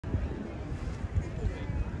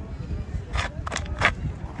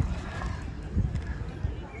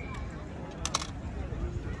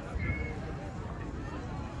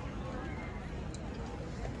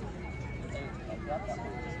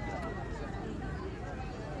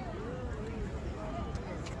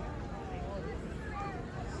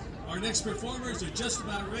next performers are just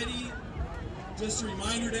about ready. Just a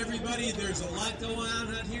reminder to everybody, there's a lot going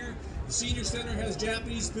on out here. The Senior Center has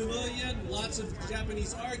Japanese pavilion, lots of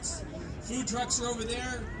Japanese arts. Food trucks are over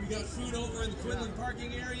there. We got food over in the Quinlan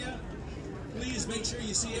parking area. Please make sure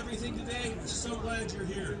you see everything today. We're so glad you're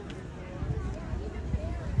here.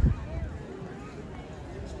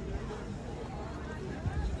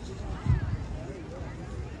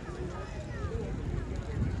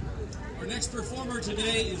 Our next performer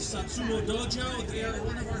today is Satsuma Dojo. They are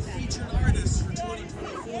one of our featured artists for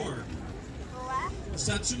 2024. The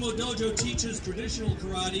Satsuma Dojo teaches traditional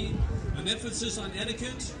karate, an emphasis on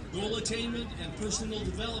etiquette, goal attainment, and personal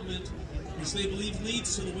development, which they believe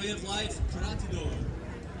leads to the way of life, Karate-do.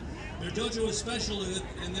 Their dojo is special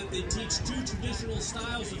in that they teach two traditional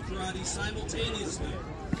styles of karate simultaneously,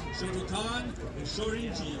 Shotokan and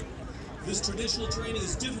Shorinji. This traditional training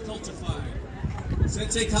is difficult to find.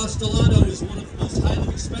 Sensei Castellano is one of the most highly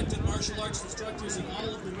respected martial arts instructors in all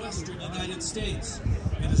of the Western United States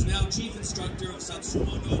and is now chief instructor of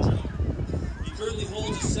Satsuma Dojo. He currently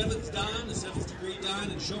holds a 7th Dan, a 7th degree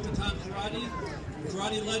Dan in Shotokan Karate from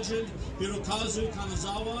karate legend Hirokazu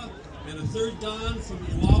Kanazawa, and a 3rd Dan from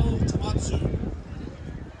Iwao Tamatsu.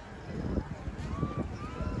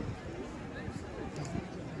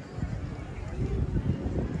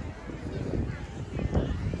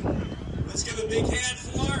 Let's give a big hand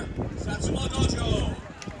for Satsuma Dojo.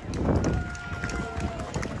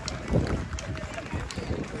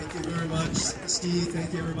 Thank you very much, Steve.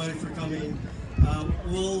 Thank you everybody for coming.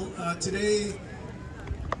 Today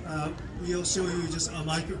we'll show you just a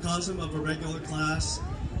microcosm of a regular class.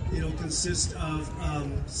 It'll consist of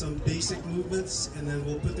some basic movements, and then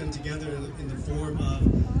we'll put them together in the form of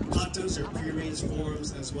katas, or prearranged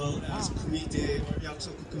forms, as well as kumite, or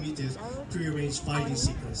yakusoku kumites, prearranged fighting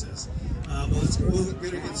sequences. We're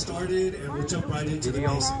going to get started, and we'll jump right into the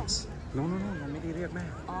basics. No, มันไม่ได้เรียกแม่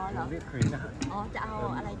เราเรียกครีน่าจะเอา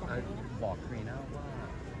อะไรจากนี้นะบอกครีน่าว่า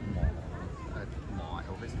หมอเอ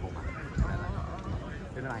ลวิสโบมาไม่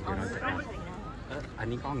เป็นไรเดี๋ยวเราจะอัน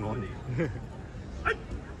นี้กล้องโน้น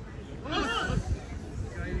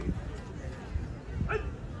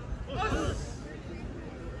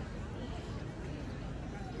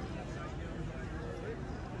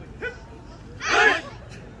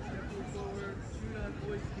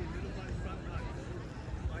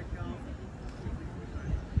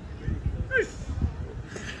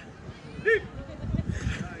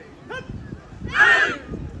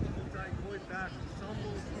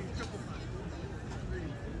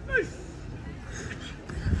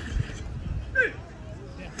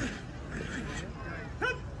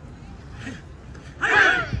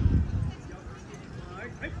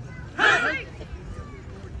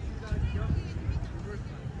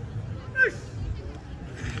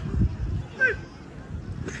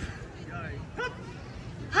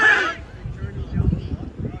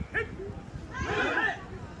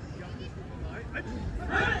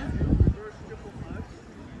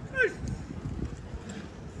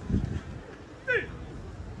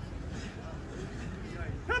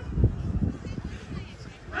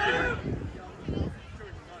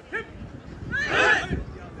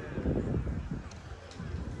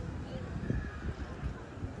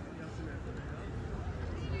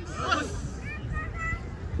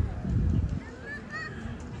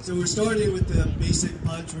So we're starting with the basic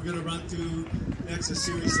punch. We're going to run through next a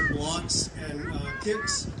series of blocks and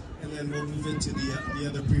kicks, and then we'll move into the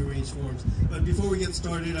other prearranged forms. But before we get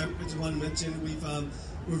started, I just want to mention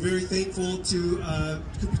we're very thankful to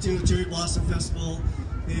Cupertino Cherry Blossom Festival.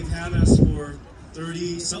 They've had us for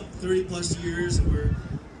 30 plus years, and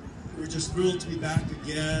we're just thrilled to be back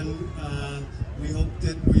again. We hope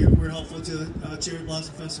that we're helpful to Cherry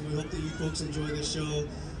Blossom Festival. We hope that you folks enjoy the show.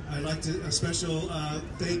 I'd like to a special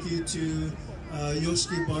thank you to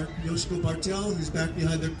Yoshiko Bartel, who's back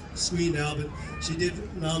behind the screen now, but she did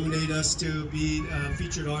nominate us to be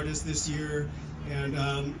featured artist this year, and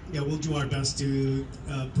we'll do our best to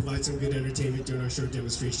provide some good entertainment during our short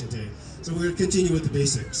demonstration day. So we're going to continue with the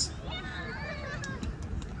basics.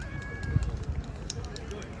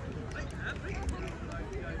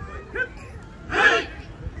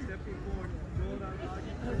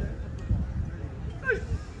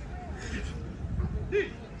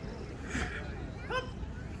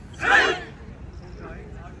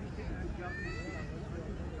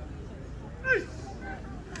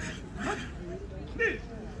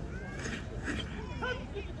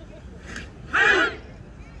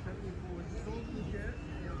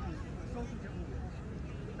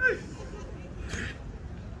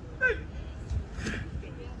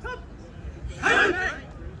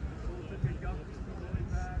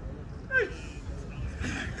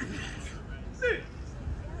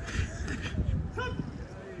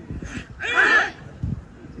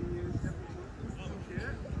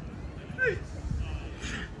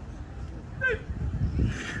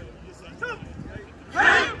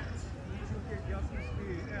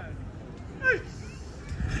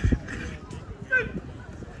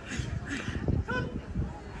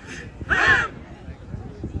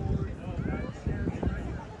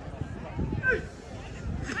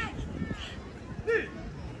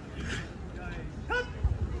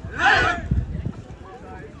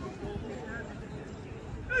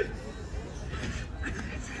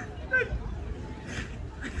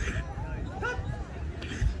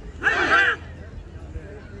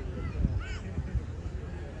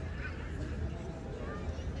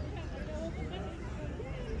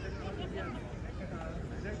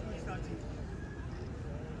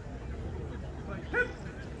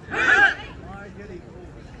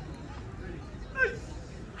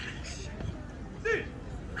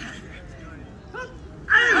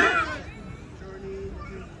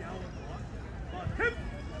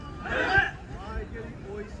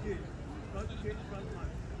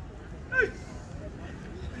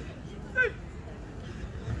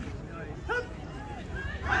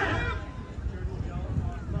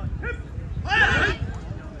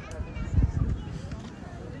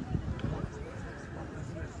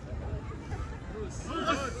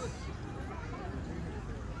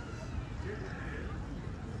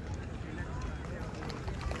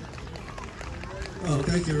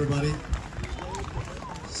 Thank you, everybody.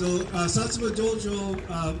 So Satsuma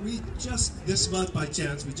Dojo, we just, this month by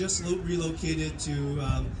chance, we just relocated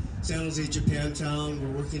to San Jose, Japantown.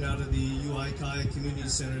 We're working out of the Uaikai Community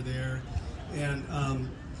Center there. And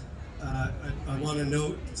I want to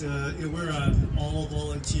note, we're an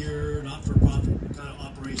all-volunteer, not-for-profit kind of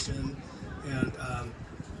operation. And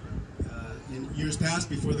in years past,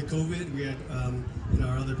 before the COVID, we had, in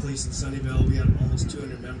our other place in Sunnyvale, we had almost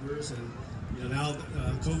 200 members. And now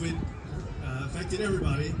COVID affected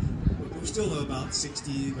everybody. We're still about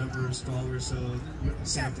 60 members strong or so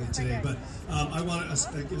sampling today. But I want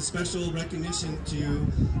to give special recognition to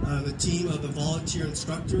the team of the volunteer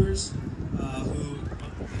instructors who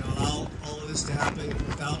allow all of this to happen.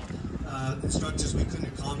 Without instructors, we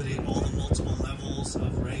couldn't accommodate all the multiple levels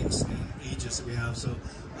of ranks and ages that we have. So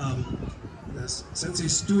Sensei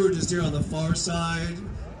Stewart is there on the far side.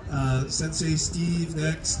 Sensei Steve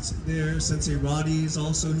next there. Sensei Roddy is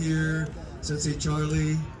also here. Sensei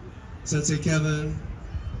Charlie, Sensei Kevin,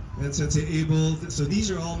 and Sensei Abel. So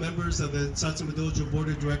these are all members of the Satsuma Dojo Board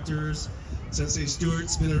of Directors. Sensei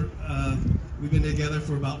Stewart's been, we've been together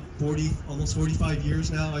for about almost 45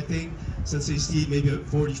 years now, I think. Sensei Steve maybe about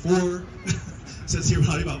 44. Sensei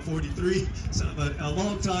Roddy about 43. So, but a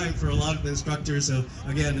long time for a lot of the instructors. So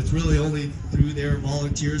again, it's really only through their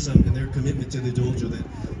volunteers and their commitment to the dojo that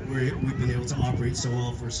we've been able to operate so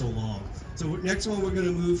well for so long. So next one, we're going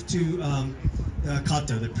to move to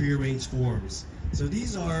kata, the prearranged forms. So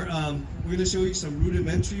these are, we're going to show you some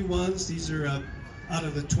rudimentary ones. These are out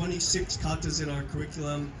of the 26 katas in our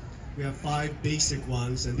curriculum. We have 5 basic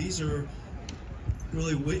ones, and these are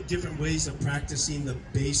really different ways of practicing the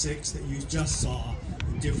basics that you just saw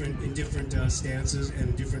in different stances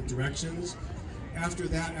and different directions. After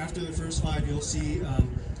that, after the first 5, you'll see,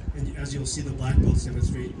 and as you'll see the black belts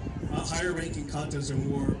demonstrate, higher ranking katas are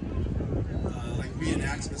more like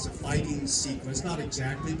reenactments of fighting sequence, not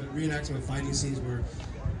exactly, but reenactment of fighting scenes where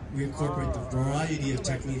we incorporate the variety of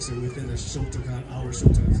techniques that are within the our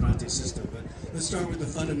Shotokan karate system. But let's start with the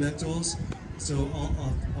fundamentals. So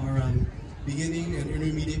our beginning and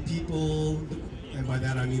intermediate people, and by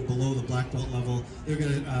that I mean below the black belt level, they're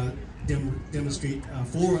going to demonstrate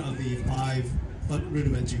 4 of the 5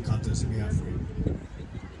 rudimentary katas that we have for you.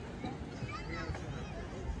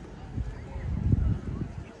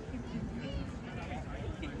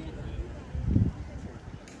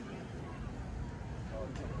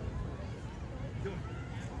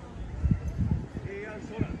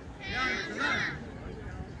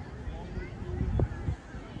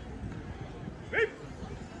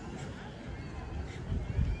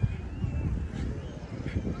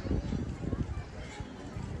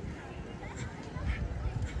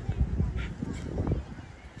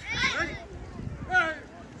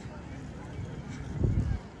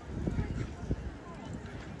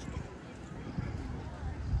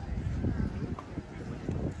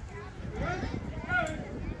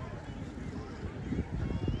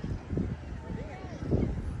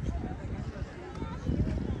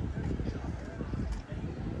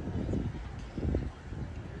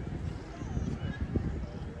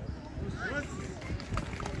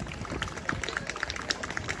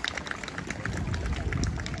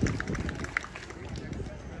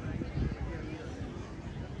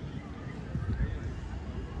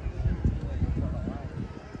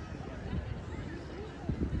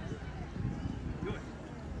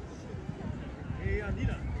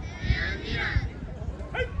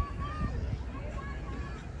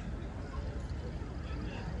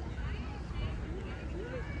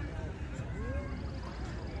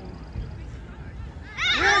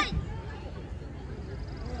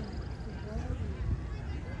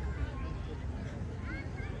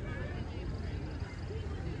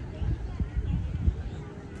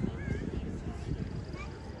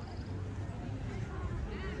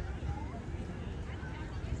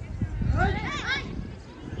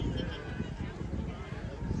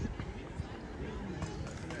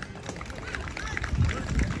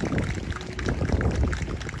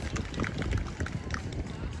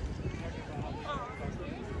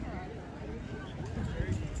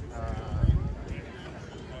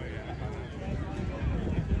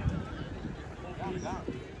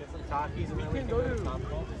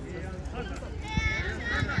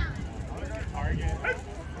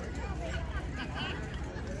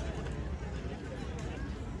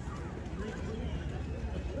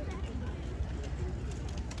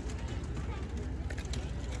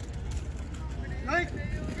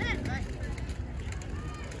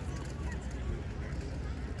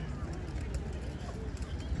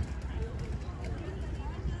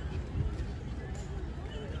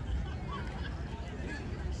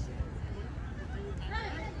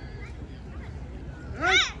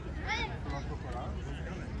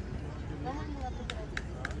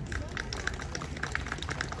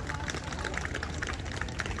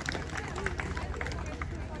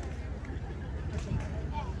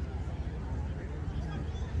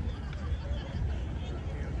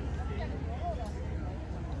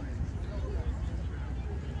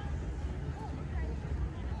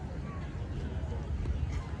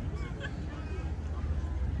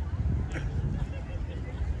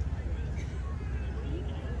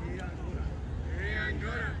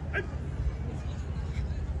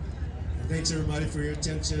 thanks everybody for your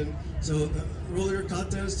attention. So the earlier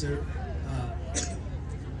katas, they're,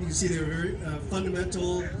 you can see they're very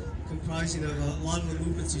fundamental, comprising of a lot of the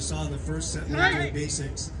movements you saw in the first set, military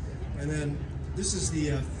basics. And then this is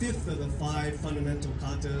the fifth of the 5 fundamental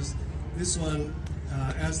katas. This one,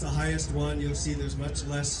 as the highest one, you'll see there's much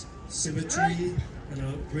less symmetry and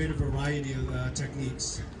a greater variety of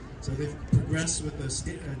techniques. So they've progressed with the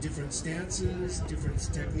different stances, different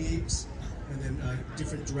techniques, and then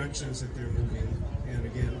different directions that they're moving. And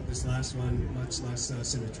again, this last one, much less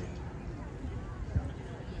symmetry.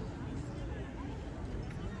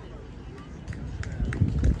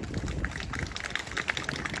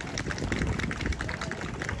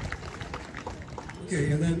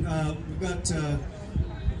 Okay, and then we've got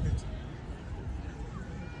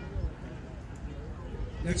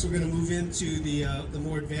next we're going to move into the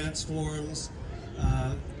more advanced forms.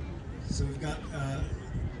 So we've got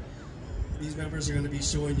these members are going to be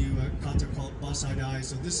showing you a kata called Basai Dai.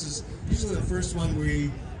 So this is usually the first one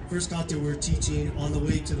first kata we're teaching on the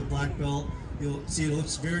way to the black belt. You'll see it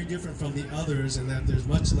looks very different from the others in that there's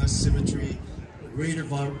much less symmetry, greater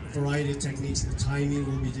variety of techniques. The timing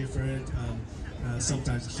will be different.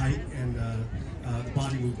 Sometimes height and the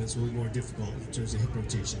body movements will be more difficult in terms of hip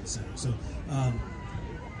rotation, etc. So,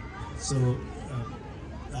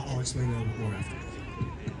 I'll explain a little bit more after.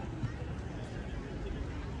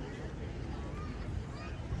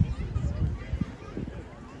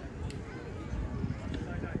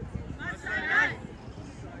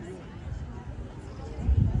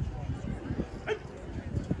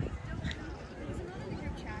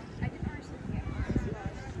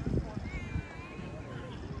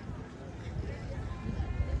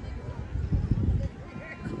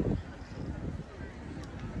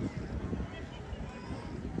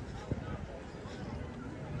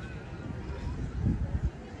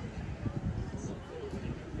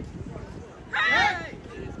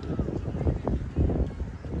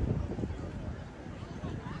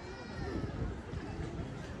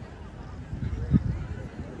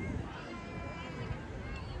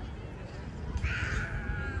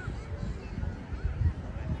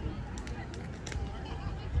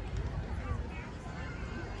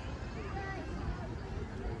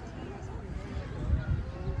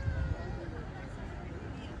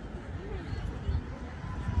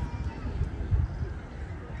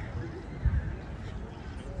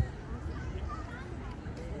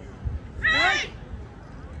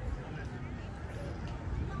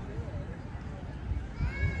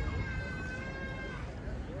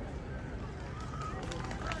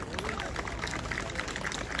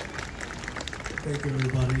 Thank you,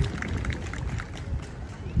 everybody.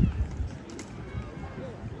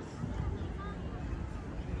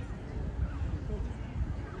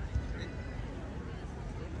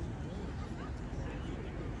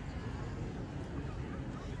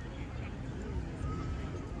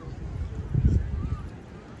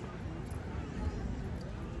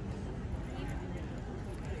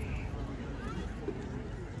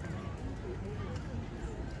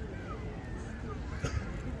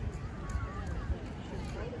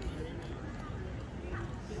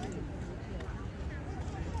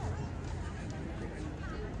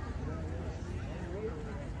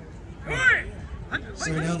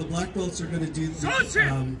 So now the black belts are going to do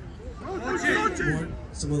some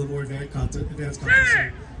of the more advanced katas. So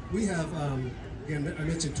we have, again, I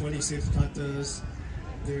mentioned 26 katas.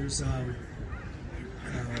 There's,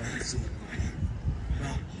 let's see,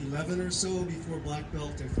 about 11 or so before black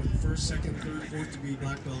belt, and for the first, second, third, fourth degree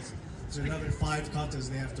black belts, there's another 5 katas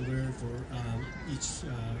they have to learn for each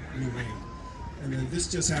new rank. And then this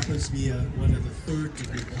just happens to be one of the third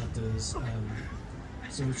degree katas.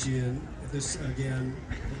 Sojin. This, again,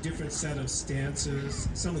 a different set of stances.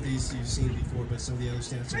 Some of these you've seen before, but some of the other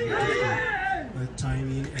stances are different. The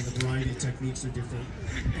timing and the variety of techniques are different.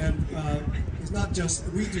 And it's not just,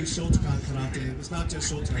 we do Shotokan Karate, it's not just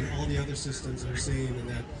Shotokan, all the other systems are saying in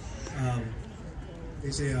that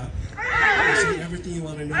they say everything you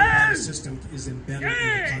want to know about a system is embedded in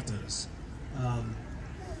the katas.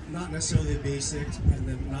 Not necessarily basic, and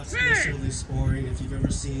then not necessarily sparring. If you've ever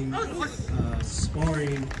seen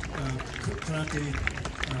sparring, karate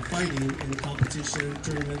fighting in competition,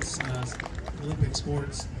 tournaments, Olympic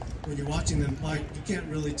sports, when you're watching them fight, you can't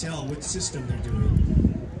really tell which system they're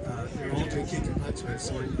doing. They're all doing kick and punch, but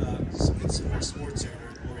so it's more sports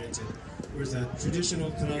oriented. Whereas a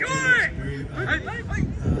traditional karate is very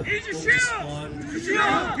focused on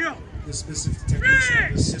the specific techniques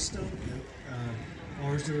of the system.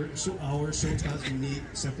 Our Shotokan is unique,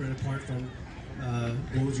 separate apart from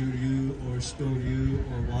Dojo Ryu or Shito Ryu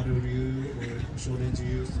or Wado Ryu or Shoden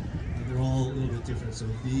Ryu. they're all a little bit different. So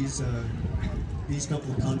these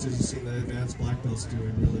couple of punches you see the advanced black belts do are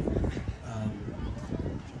really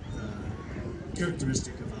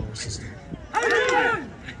characteristic of our system.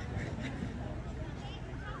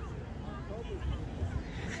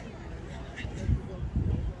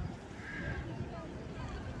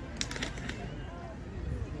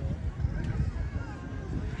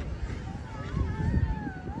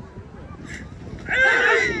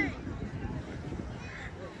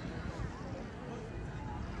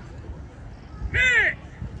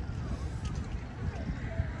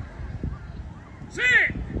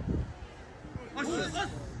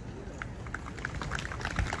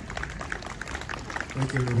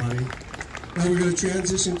 Thank you, everybody. Now we're going to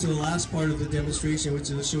transition to the last part of the demonstration, which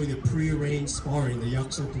is to show you the pre-arranged sparring, the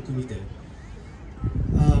Yakusoku Kumite.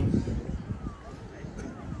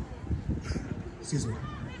 Excuse me.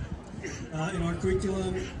 In our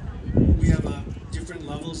curriculum, we have different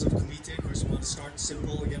levels of kumite. Of course, we want to start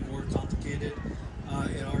simple and get more complicated.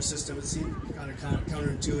 In our system, it seems kind of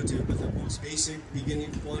counterintuitive, but the most basic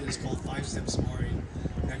beginning one is called 5-step sparring.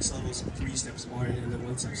 Next level is 3-step sparring, and then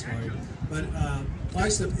 1-step sparring. But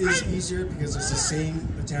 5-step is easier because it's the same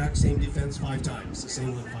attack, same defense 5 times, the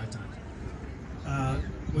same one 5 times.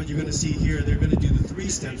 What you're going to see here, they're going to do the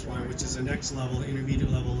 3-step sparring, which is the next level, the intermediate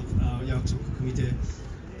level of Yakusoku Kumite.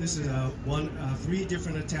 This is 3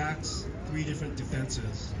 different attacks, 3 different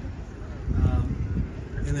defenses.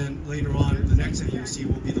 And then later on, the next thing you'll see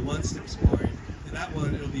will be the 1-step sparring. And that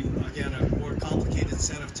one, it'll be, again, a more complicated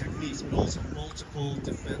set of techniques, but also multiple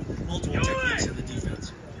techniques in the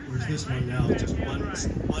defense. Whereas this one now, just one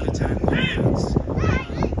attack, one defense.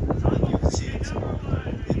 You can see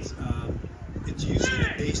it's using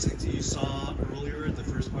the basics that you saw earlier at the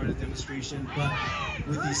first part of the demonstration, but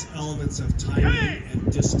with these elements of timing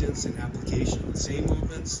and distance and application. The same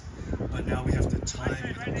movements, but now we have to time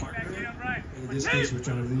with a partner. And in this case, we're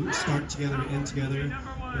trying to start together and end together.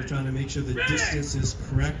 We're trying to make sure the distance is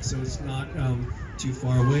correct, so it's not too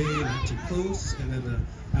far away, not too close. And then the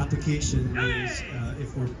application is,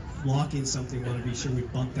 if we're blocking something, we want to be sure we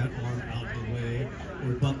bump that arm out of the way,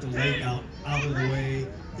 or bump the leg out of the way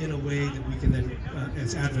in a way that we can then,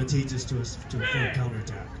 it's advantageous to us to a full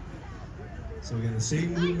counterattack. So again, the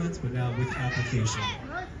same movements, but now with application.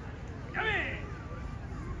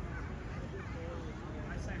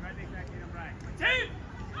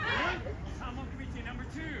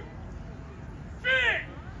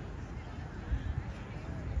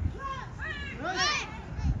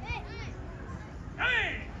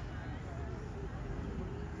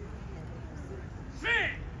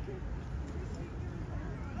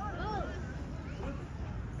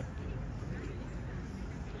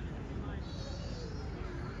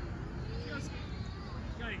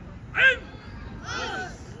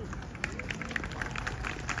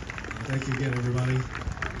 Thank you again, everybody.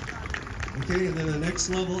 Okay, and then the next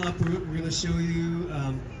level up, we're going to show you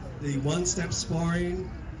the 1-step sparring.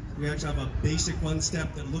 We actually have a basic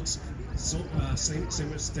 1-step that looks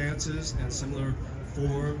similar stances and similar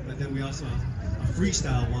form, but then we also have a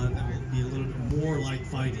freestyle one that will be a little bit more like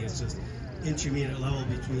fighting. It's just intermediate level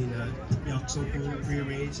between Yakusoku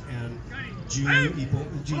prearranged and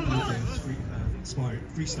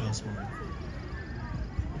freestyle sparring.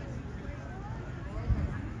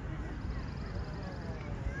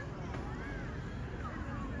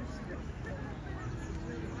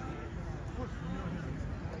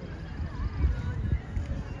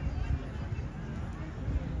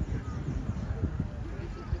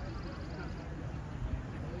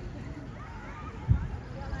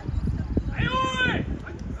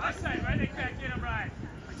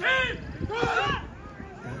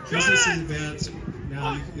 Business is advanced.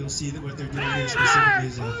 Now you'll see that what they're doing here specifically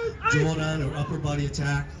is a Jodan or upper body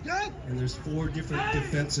attack, and there's 4 different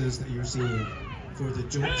defenses that you're seeing for the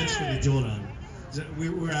just for the Jodan.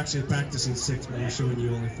 We're actually practicing 6, but we're showing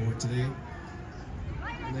you only 4 today.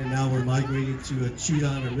 And then now we're migrating to a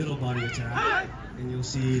Chudan or middle body attack, and you'll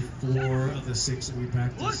see 4 of the 6 that we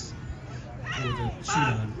practice for the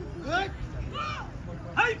Chudan.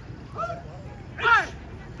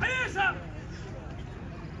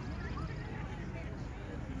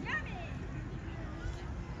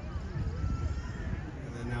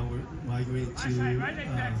 Migrating to the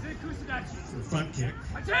front kick.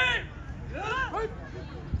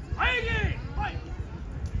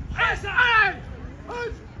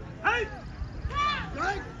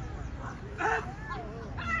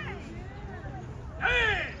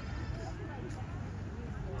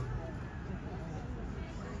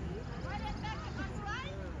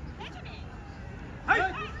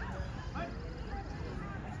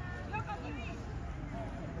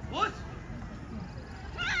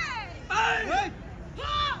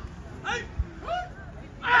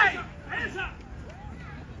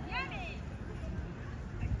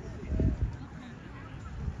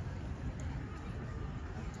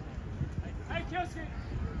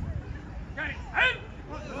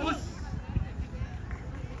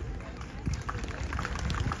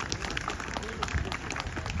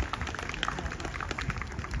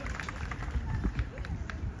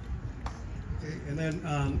 And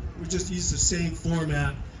then we just use the same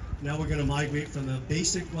format. Now we're going to migrate from the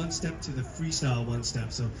basic one step to the freestyle one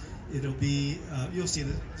step. So it'll be, you'll see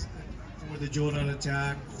the, for the Jodan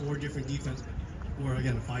attack, 4 different defense, or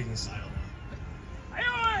again, a fighting style.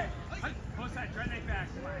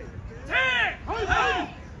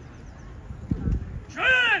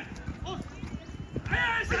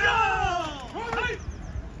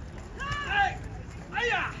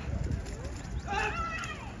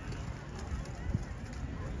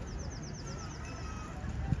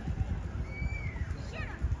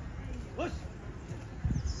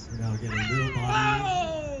 Now again, a middle body,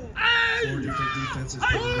 4 different defenses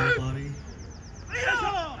for the middle body.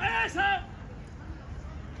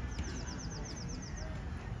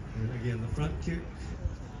 And again, the front kick.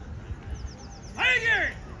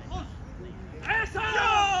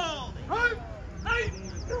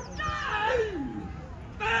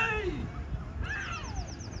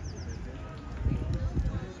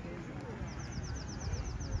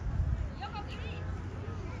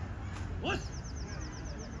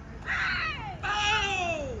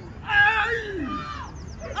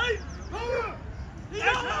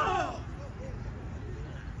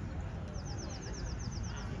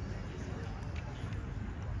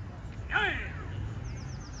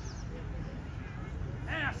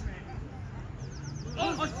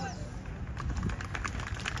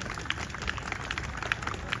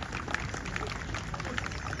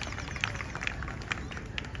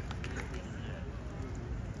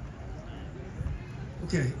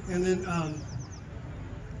 Okay, and then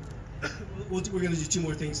we're going to do 2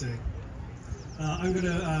 more things today. I'm going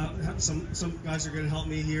to have some guys are going to help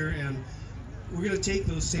me here, and we're going to take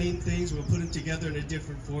those same things, we'll put them together in a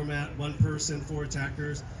different format, 1 person, 4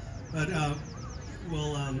 attackers, but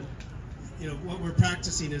we'll, you know, what we're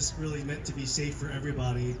practicing is really meant to be safe for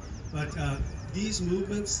everybody, but these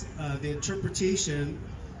movements, the interpretation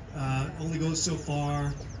only goes so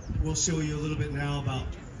far. We'll show you a little bit now about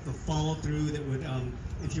the follow through that would,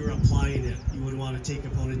 if you were applying it, you would want to take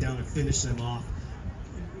an opponent down and finish them off.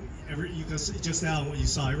 You can see just now what you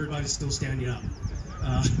saw, everybody's still standing up.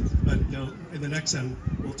 But you know, in the next end,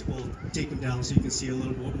 we'll take them down so you can see a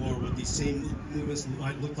little bit more what these same movements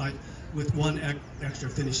might look like with 1 extra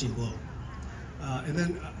finishing blow. And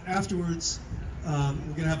then afterwards,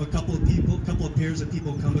 we're gonna have a couple of pairs of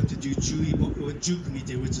people come up to do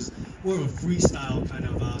Jukumite, which is more of a freestyle kind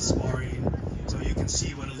of sparring. So you can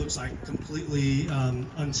see what it looks like completely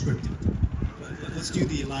unscripted. But let's do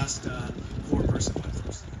the last 4-person one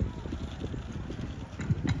first.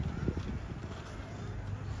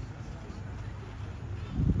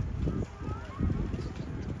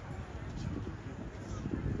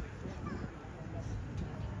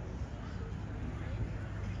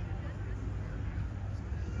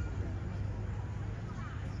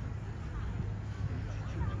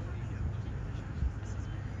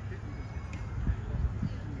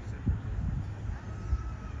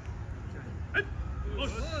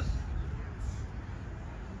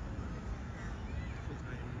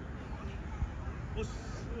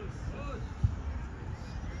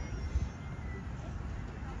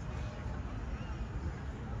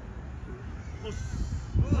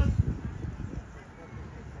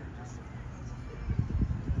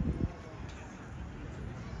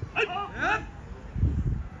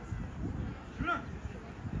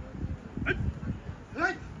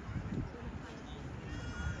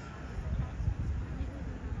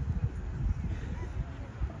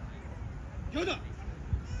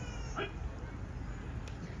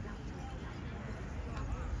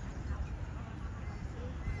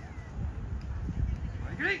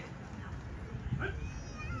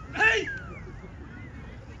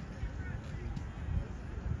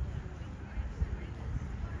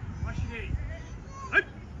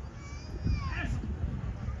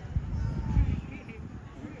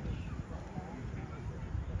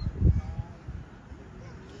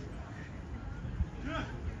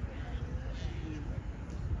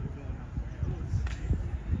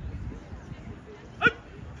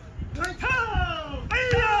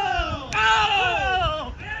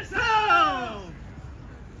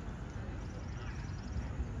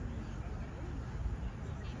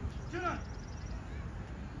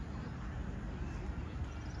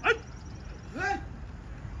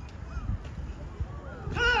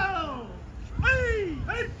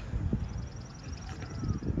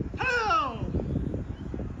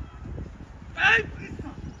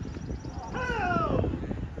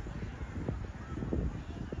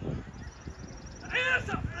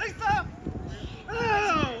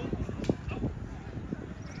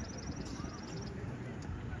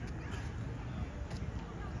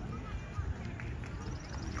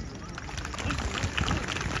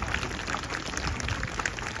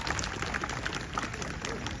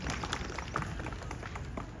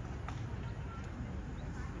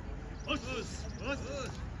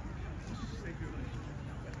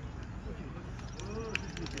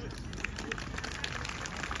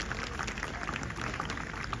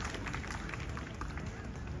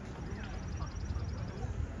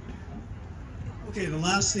 Okay, the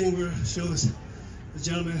last thing we're going to show is the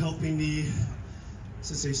gentleman helping me,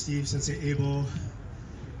 Sensei Steve, Sensei Abel,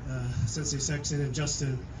 Sensei Sexton, and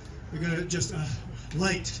Justin. We're going to just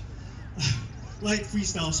light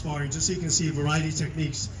freestyle sparring, just so you can see a variety of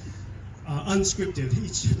techniques, unscripted.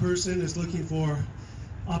 Each person is looking for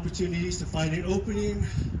opportunities to find an opening.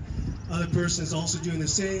 Other person is also doing the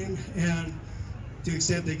same, and to the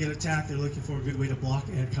extent they get attacked, they're looking for a good way to block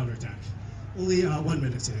and counterattack. Only 1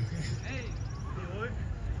 minute today. Okay?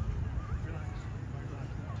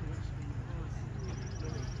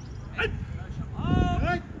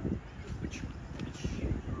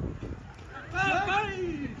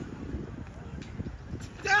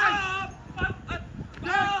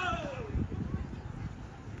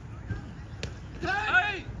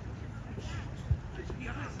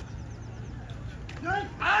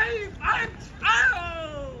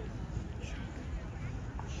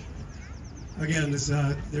 Again,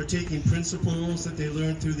 they're taking principles that they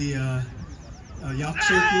learned through the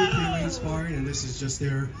Yakusoku pre-range sparring, and this is just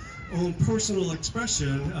their own personal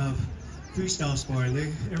expression of freestyle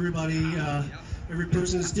sparring. Every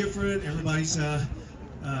person is different. Everybody's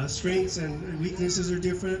strengths and weaknesses are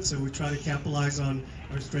different, so we try to capitalize on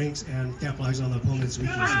our strengths and capitalize on the opponent's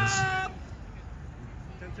weaknesses. 10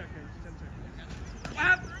 seconds. 10 seconds.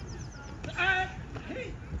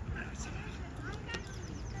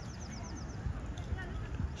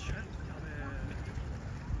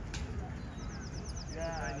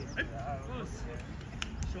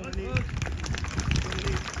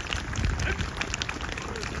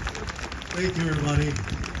 Thank you, everybody.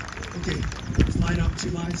 Okay, let's line up 2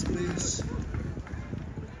 lines, please.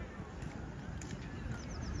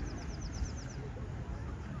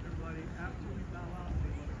 Everybody, after we bow out,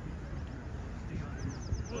 stay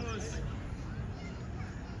on. Close.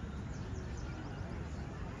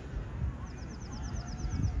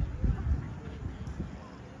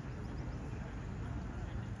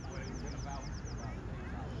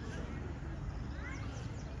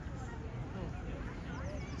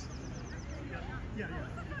 Yeah.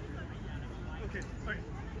 Okay, all right.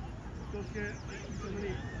 Let's get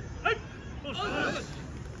somebody. Hey!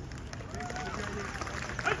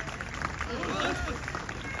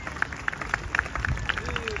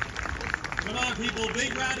 Come on, people.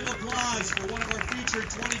 Big round of applause for one of our featured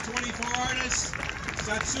 2024 artists,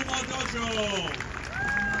 Satsuma Dojo.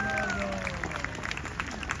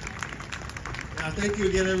 Thank you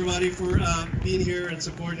again, everybody, for being here and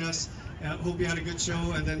supporting us. Hope you had a good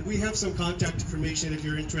show. And then we have some contact information if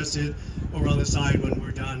you're interested over on the side when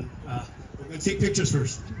we're done. We're going to take pictures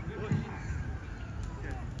first.